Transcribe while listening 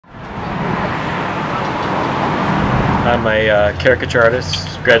I'm a caricature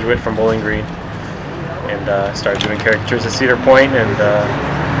artist, graduate from Bowling Green, and started doing caricatures at Cedar Point, and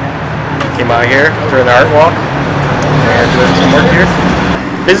came out here during the art walk and doing some work here.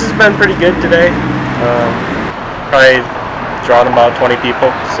 Business has been pretty good today. Probably drawn about 20 people,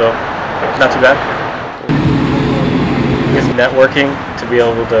 so not too bad. I guess networking, to be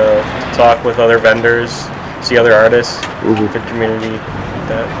able to talk with other vendors, see other artists, good community.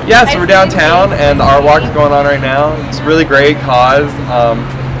 Yeah, so we're downtown and the art walk is going on right now. It's a really great cause.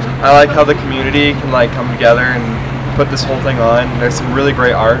 I like how the community can come together and put this whole thing on. There's some really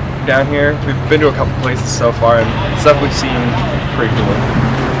great art down here. We've been to a couple places so far and stuff we've seen pretty cool.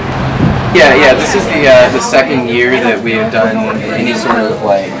 Yeah. This is the second year that we have done any sort of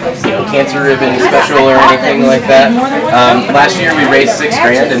cancer ribbon special or anything like that. Last year we raised $6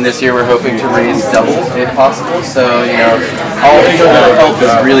 grand, and this year we're hoping to raise double if possible. So all help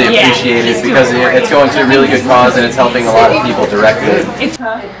is really appreciated because it's going to a really good cause and it's helping a lot of people directly. It's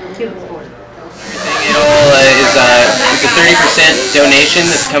a 30% donation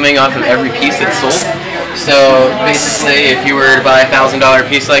that's coming off of every piece that's sold. So basically, if you were to buy a $1,000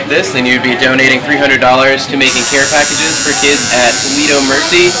 piece like this, then you'd be donating $300 to making care packages for kids at Toledo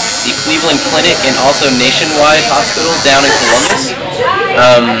Mercy, the Cleveland Clinic, and also Nationwide Hospital down in Columbus.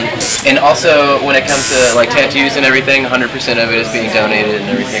 And also, when it comes to tattoos and everything, 100% of it is being donated and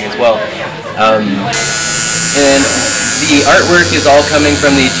everything as well. And the artwork is all coming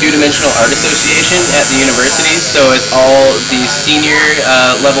from the Two-Dimensional Art Association at the university, so it's all the senior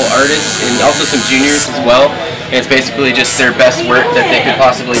level artists and also some juniors as well. And it's basically just their best work that they could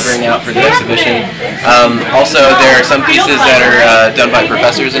possibly bring out for the exhibition. Also, there are some pieces that are done by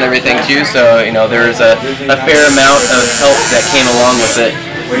professors and everything too, so there was a fair amount of help that came along with it.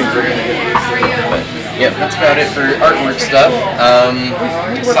 Yep, that's about it for artwork stuff.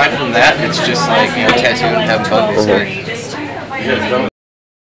 Aside from that, it's just tattoo and having fun with it.